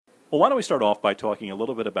Well, why don't we start off by talking a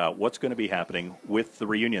little bit about what's going to be happening with the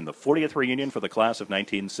reunion, the 40th reunion for the class of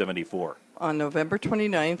 1974. On November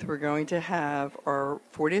 29th, we're going to have our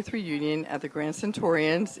 40th reunion at the Grand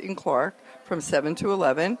Centurions in Clark from 7 to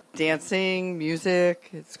 11. Dancing, music,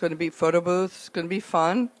 it's going to be photo booths, it's going to be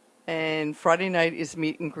fun. And Friday night is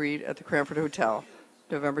meet and greet at the Cranford Hotel,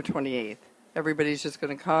 November 28th. Everybody's just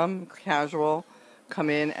going to come, casual, come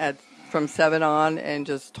in from 7 on and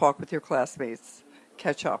just talk with your classmates,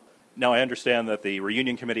 catch up. Now, I understand that the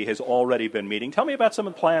reunion committee has already been meeting. Tell me about some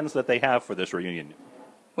of the plans that they have for this reunion.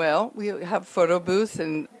 Well, we have photo booths,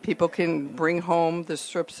 and people can bring home the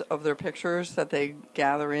strips of their pictures that they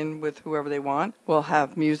gather in with whoever they want. We'll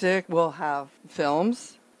have music, we'll have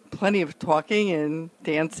films, plenty of talking and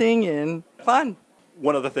dancing and fun.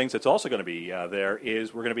 One of the things that's also going to be there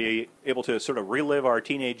is we're going to be able to sort of relive our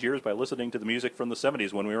teenage years by listening to the music from the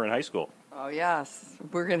 70s when we were in high school. Oh, yes.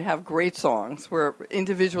 We're going to have great songs. We're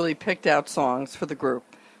individually picked out songs for the group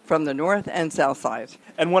from the north and south side.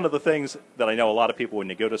 And one of the things that I know a lot of people, when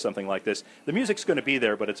you go to something like this, the music's going to be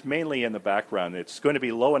there, but it's mainly in the background. It's going to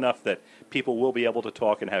be low enough that people will be able to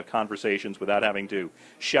talk and have conversations without having to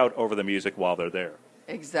shout over the music while they're there.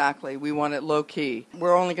 Exactly. We want it low-key.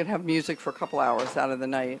 We're only going to have music for a couple hours out of the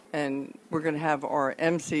night, and we're going to have our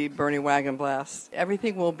MC, Bernie Wagon Blast.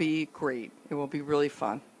 Everything will be great. It will be really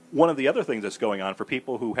fun. One of the other things that's going on for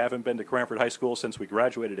people who haven't been to Cranford High School since we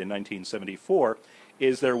graduated in 1974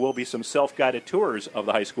 is there will be some self-guided tours of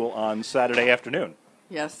the high school on Saturday afternoon.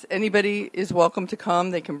 Yes, anybody is welcome to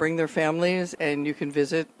come. They can bring their families, and you can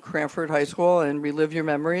visit Cranford High School and relive your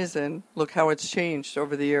memories and look how it's changed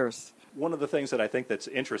over the years. One of the things that I think that's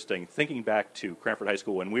interesting, thinking back to Cranford High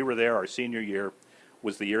School, when we were there, our senior year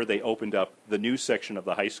was the year they opened up the new section of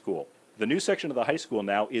the high school. The new section of the high school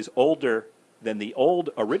now is older than the old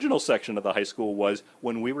original section of the high school was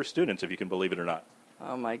when we were students, if you can believe it or not.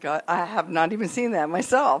 Oh, my God. I have not even seen that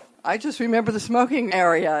myself. I just remember the smoking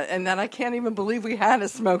area, and then I can't even believe we had a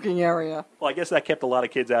smoking area. Well, I guess that kept a lot of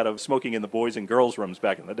kids out of smoking in the boys' and girls' rooms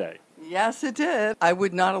back in the day. Yes, it did. I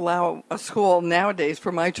would not allow a school nowadays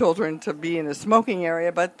for my children to be in a smoking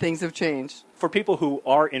area, but things have changed. For people who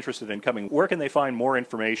are interested in coming, where can they find more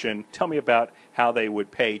information? Tell me about how they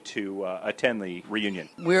would pay to attend the reunion.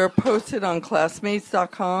 We're posted on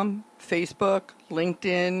classmates.com, Facebook,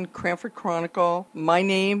 LinkedIn, Cranford Chronicle. My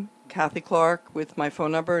name, Kathy Clark, with my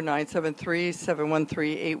phone number,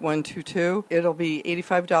 973-713-8122. It'll be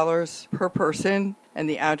 $85 per person, and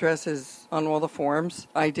the address is on all the forms.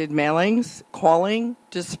 I did mailings, calling,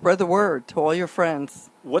 just spread the word to all your friends.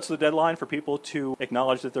 What's the deadline for people to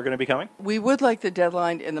acknowledge that they're going to be coming? We would like the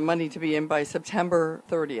deadline and the money to be in by September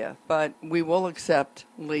 30th, but we will accept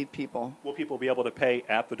late people. Will people be able to pay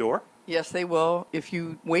at the door? Yes, they will. If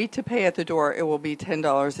you wait to pay at the door, it will be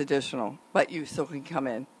 $10 additional, but you still can come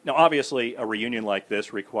in. Now, obviously, a reunion like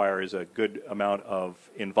this requires a good amount of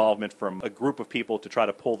involvement from a group of people to try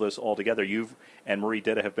to pull this all together. You and Marie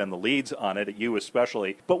Ditta have been the leads on it, you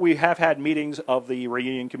especially. But we have had meetings of the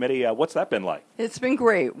reunion committee. What's that been like? It's been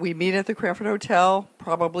great. We meet at the Cranford Hotel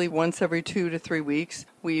probably once every 2 to 3 weeks.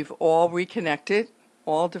 We've all reconnected,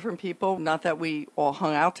 all different people. Not that we all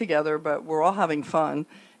hung out together, but we're all having fun.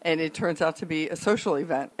 And it turns out to be a social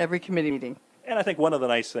event, every committee meeting. And I think one of the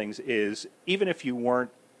nice things is, even if you weren't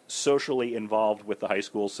socially involved with the high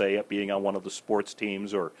school, say being on one of the sports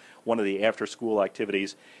teams or one of the after-school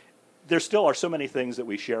activities, there still are so many things that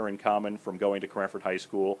we share in common from going to Cranford High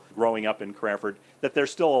School, growing up in Cranford, that there's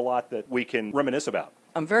still a lot that we can reminisce about.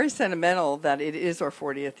 I'm very sentimental that it is our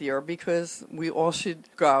 40th year because we all should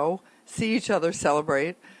go, see each other,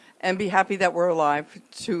 celebrate, and be happy that we're alive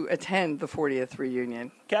to attend the 40th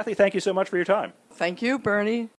reunion. Kathy, thank you so much for your time. Thank you, Bernie.